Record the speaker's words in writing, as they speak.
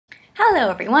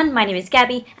Hello everyone, my name is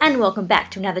Gabby, and welcome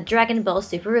back to another Dragon Ball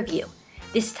Super review.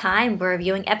 This time we're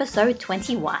reviewing episode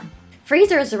 21.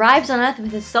 Frieza arrives on Earth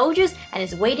with his soldiers and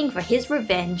is waiting for his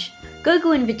revenge.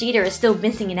 Goku and Vegeta are still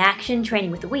missing in action training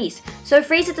with Whis, so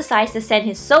Frieza decides to send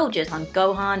his soldiers on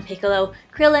Gohan, Piccolo,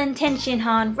 Krillin,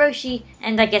 Tenshinhan, Roshi,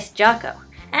 and I guess Jaco.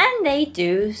 And they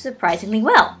do surprisingly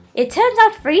well. It turns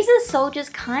out Frieza's soldiers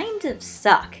kind of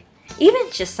suck. Even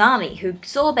Chisame, who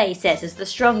Sorbet says is the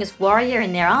strongest warrior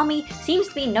in their army, seems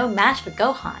to be no match for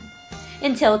Gohan.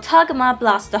 Until Tagoma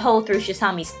blasts a hole through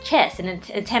Chisame's chest in an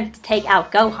attempt to take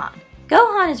out Gohan.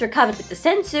 Gohan is recovered with the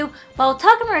Senzu, while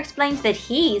Tagoma explains that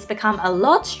he's become a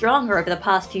lot stronger over the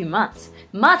past few months,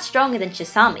 much stronger than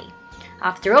Chisame.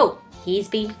 After all, he's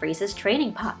been Frieza's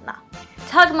training partner.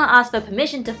 Tagoma asks for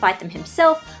permission to fight them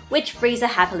himself, which Frieza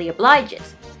happily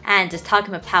obliges. And as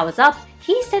Tagoma powers up,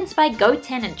 he's sent by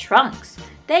Goten and Trunks.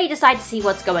 They decide to see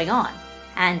what's going on,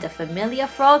 and a familiar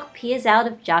frog peers out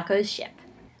of Jaco's ship.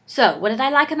 So, what did I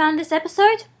like about this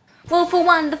episode? Well, for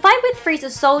one, the fight with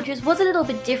Frieza's soldiers was a little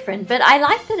bit different, but I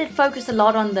liked that it focused a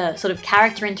lot on the sort of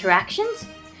character interactions.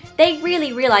 They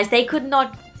really realized they could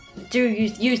not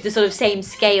use the sort of same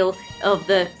scale of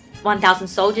the 1,000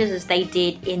 soldiers as they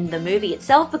did in the movie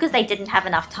itself because they didn't have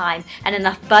enough time and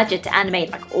enough budget to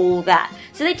animate like all that.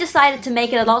 So they decided to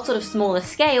make it a lot sort of smaller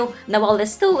scale. Now while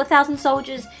there's still 1,000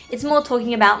 soldiers, it's more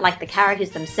talking about like the characters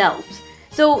themselves.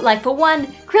 So like for one,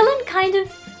 Krillin kind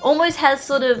of almost has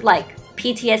sort of like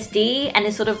PTSD and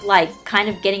is sort of like kind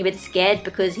of getting a bit scared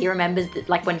because he remembers that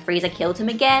like when Frieza killed him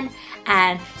again,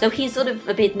 and so he's sort of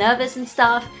a bit nervous and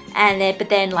stuff, but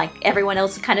then like everyone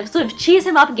else kind of sort of cheers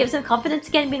him up and gives him confidence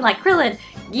again, being like, Krillin,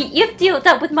 you've dealt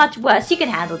up with much worse, you can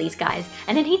handle these guys.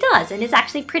 And then he does, and it's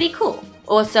actually pretty cool.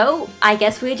 Also, I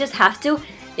guess we just have to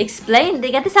explain,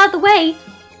 to get this out of the way,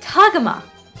 Tagoma,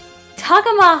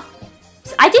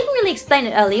 I didn't really explain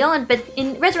it early on, but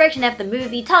in Resurrection F the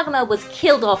movie, Tagoma was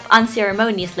killed off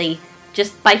unceremoniously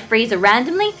just by Frieza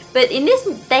randomly, but in this,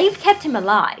 they've kept him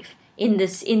alive in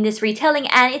this retelling,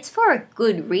 and it's for a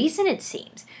good reason it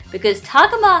seems, because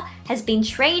Tagoma has been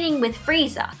training with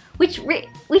Frieza, which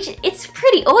it's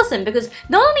pretty awesome, because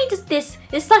not only does this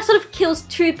like sort of kills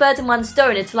two birds in one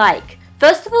stone. It's like,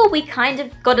 first of all, we kind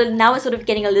of now we're sort of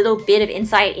getting a little bit of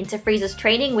insight into Frieza's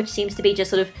training, which seems to be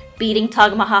just sort of beating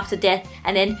Tagoma half to death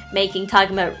and then making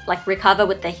Tagoma like recover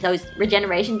with those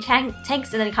regeneration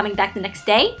tanks and then coming back the next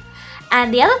day.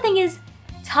 And the other thing is,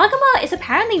 Tagoma is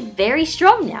apparently very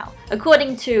strong now.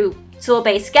 According to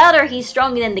Sorbet Scouter, he's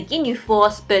stronger than the Ginyu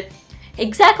Force, but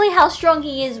exactly how strong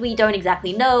he is, we don't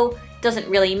exactly know. Doesn't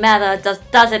really matter.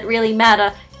 Does it really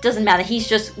matter? Doesn't matter. He's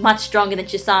just much stronger than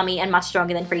Chisame and much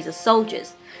stronger than Frieza's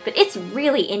soldiers. But it's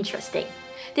really interesting.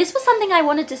 This was something I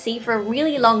wanted to see for a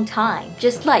really long time.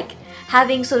 Just like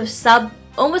having sort of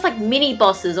almost like mini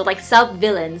bosses or like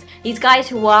sub-villains. These guys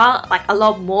who are like a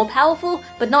lot more powerful,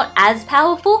 but not as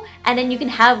powerful. And then you can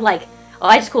have like,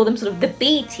 I just call them sort of the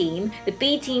B team. The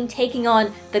B team taking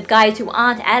on the guys who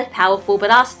aren't as powerful,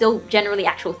 but are still generally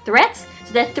actual threats.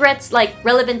 So they're threats like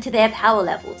relevant to their power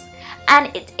levels.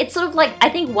 And it's sort of like, I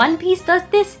think One Piece does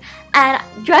this, and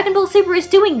Dragon Ball Super is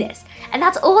doing this. And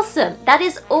that's awesome. That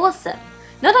is awesome.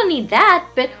 Not only that,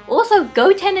 but also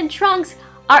Goten and Trunks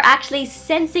are actually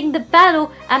sensing the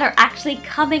battle and are actually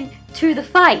coming to the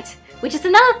fight. Which is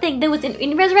another thing that was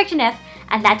in Resurrection F,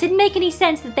 and that didn't make any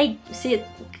sense that they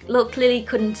clearly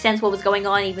couldn't sense what was going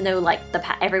on, even though like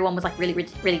everyone was like really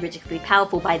ridiculously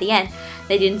powerful by the end.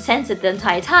 They didn't sense it the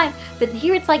entire time, but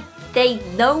here it's like they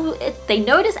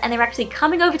notice and they're actually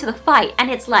coming over to the fight,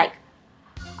 and it's like,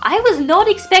 I was not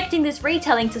expecting this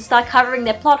retelling to start covering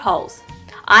their plot holes.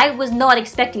 I was not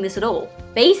expecting this at all.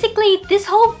 Basically, this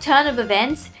whole turn of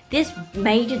events, this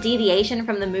major deviation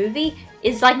from the movie,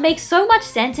 is like makes so much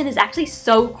sense and is actually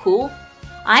so cool.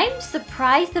 I'm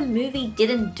surprised the movie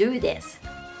didn't do this.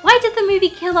 Why did the movie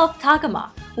kill off Tagoma?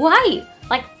 Why?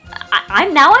 Like,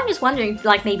 I'm just wondering,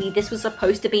 like maybe this was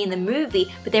supposed to be in the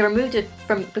movie, but they removed it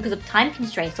because of time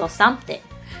constraints or something.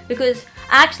 Because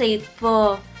actually,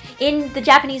 in the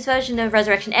Japanese version of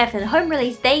Resurrection F and the home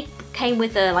release, they came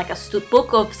with a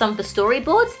book of some of the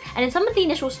storyboards, and in some of the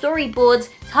initial storyboards,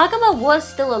 Tagoma was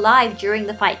still alive during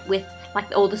the fight with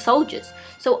like all the soldiers.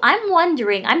 So I'm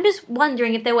just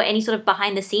wondering if there were any sort of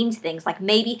behind the scenes things, like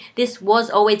maybe this was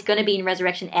always going to be in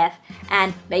Resurrection F,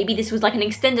 and maybe this was like an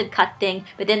extended cut thing,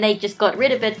 but then they just got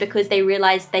rid of it because they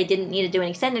realized they didn't need to do an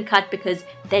extended cut because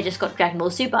they just got Dragon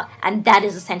Ball Super, and that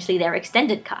is essentially their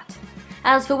extended cut.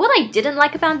 As for what I didn't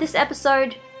like about this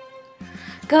episode,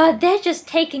 God, they're just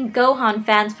taking Gohan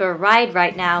fans for a ride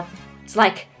right now. It's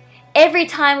like, every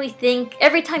time you think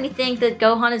that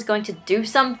Gohan is going to do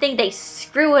something, they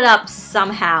screw it up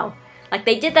somehow. Like,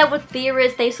 they did that with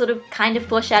Beerus. They sort of kind of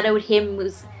foreshadowed him.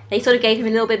 They sort of gave him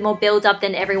a little bit more build up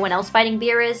than everyone else fighting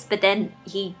Beerus, but then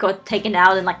he got taken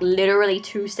out in like literally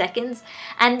 2 seconds.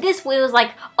 And this was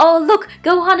like, oh look,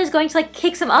 Gohan is going to like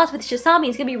kick some ass with Sasami,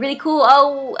 it's gonna be really cool,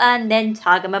 oh, and then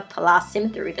Tagoma blasts him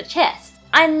through the chest.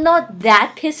 I'm not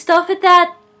that pissed off at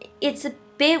that.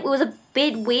 It was a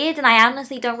bit weird, and I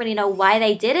honestly don't really know why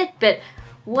they did it, but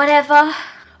whatever.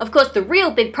 Of course, the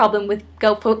real big problem with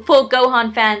for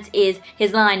Gohan fans is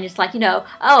his line. It's like, you know,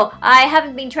 oh, I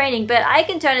haven't been training, but I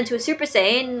can turn into a Super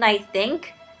Saiyan, I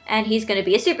think. And he's going to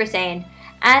be a Super Saiyan.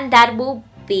 And that will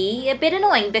be a bit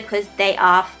annoying because they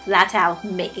are flat out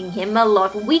making him a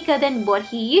lot weaker than what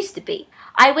he used to be.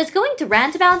 I was going to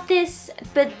rant about this,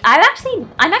 but I'm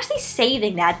actually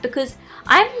saving that because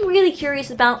I'm really curious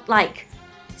about, like,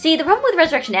 see, the problem with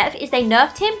Resurrection F is they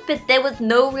nerfed him, but there was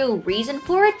no real reason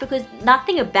for it because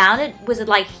nothing about it was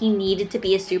like he needed to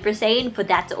be a Super Saiyan for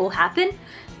that to all happen.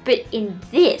 But in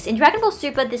Dragon Ball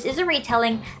Super, this is a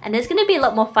retelling, and there's going to be a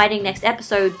lot more fighting next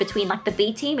episode between like the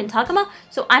B team and Tagoma,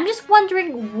 so I'm just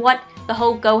wondering what the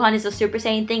whole Gohan is a Super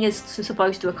Saiyan thing is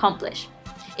supposed to accomplish.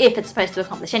 If it's supposed to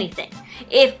accomplish anything.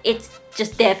 If it's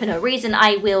just there for no reason,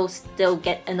 I will still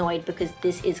get annoyed because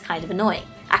this is kind of annoying.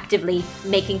 Actively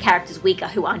making characters weaker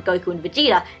who aren't Goku and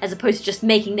Vegeta, as opposed to just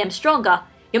making them stronger.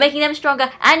 You're making them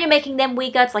stronger and you're making them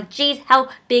weaker. It's like, geez, how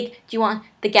big do you want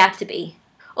the gap to be?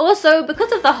 Also,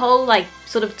 because of the whole, like,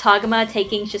 sort of Tagoma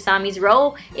taking Sasami's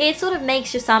role, it sort of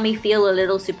makes Sasami feel a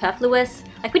little superfluous.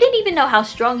 Like, we didn't even know how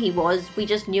strong he was, we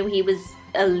just knew he was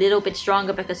a little bit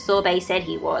stronger because Sorbet said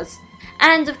he was.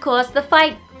 And of course, the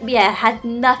fight, yeah, had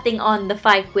nothing on the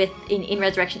fight with, in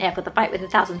Resurrection F, with the fight with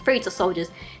 1,000 Frieza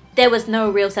soldiers. There was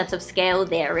no real sense of scale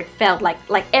there. It felt like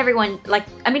everyone, like,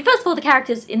 I mean, first of all, the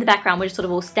characters in the background were just sort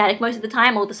of all static most of the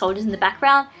time, all the soldiers in the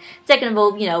background. Second of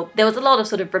all, you know, there was a lot of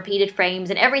sort of repeated frames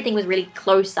and everything was really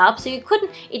close up, so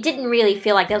it didn't really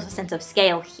feel like there was a sense of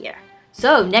scale here.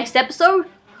 So, next episode,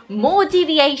 more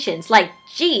deviations. Like,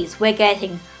 geez, we're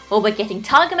getting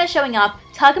Tagoma showing up,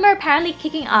 Tagoma apparently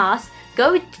kicking ass,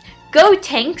 Go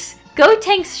Tanks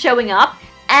showing up,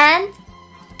 and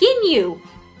Ginyu.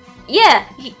 Yeah,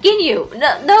 Ginyu.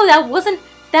 No,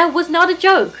 that was not a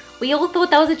joke. We all thought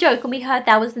that was a joke when we heard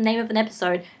that was the name of an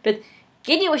episode. But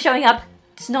Ginyu was showing up.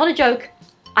 It's not a joke.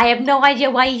 I have no idea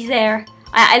why he's there.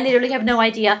 I literally have no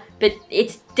idea. But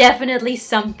it's definitely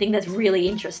something that's really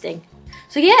interesting.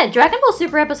 So yeah, Dragon Ball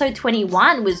Super episode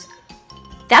 21 was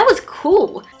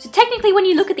cool. So technically when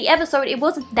you look at the episode, it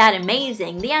wasn't that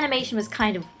amazing. The animation was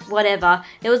kind of whatever.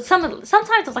 There was sometimes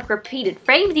it was like repeated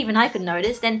frames even I could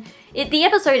notice, and the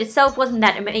episode itself wasn't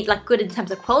that like good in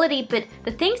terms of quality, but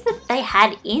the things that they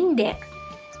had in there.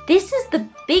 This is the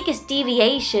biggest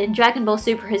deviation Dragon Ball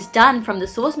Super has done from the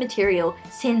source material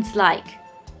since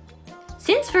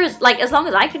for as long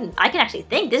as I can actually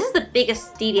think. This is the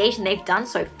biggest deviation they've done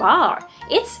so far.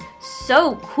 It's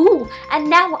so cool. And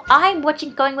now I'm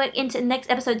going into next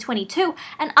episode 22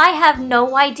 and I have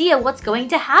no idea what's going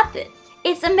to happen.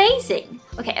 It's amazing.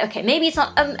 Okay, maybe it's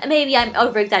not, maybe I'm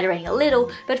over-exaggerating a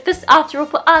little, but after all,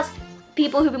 for us,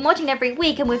 people who've been watching every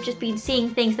week and we've just been seeing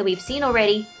things that we've seen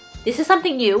already, this is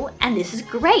something new and this is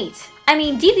great. I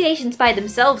mean, deviations by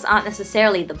themselves aren't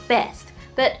necessarily the best,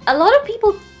 but a lot of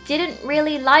people didn't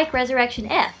really like Resurrection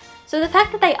F. So the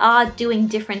fact that they are doing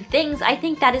different things, I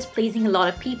think that is pleasing a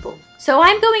lot of people. So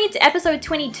I'm going into episode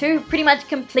 22 pretty much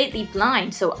completely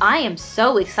blind, so I am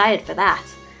so excited for that.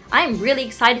 I'm really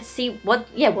excited to see what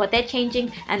they're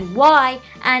changing and why,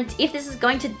 and if this is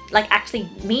going to actually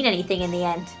mean anything in the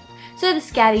end. So this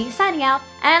is Gabby signing out,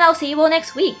 and I'll see you all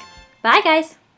next week. Bye guys!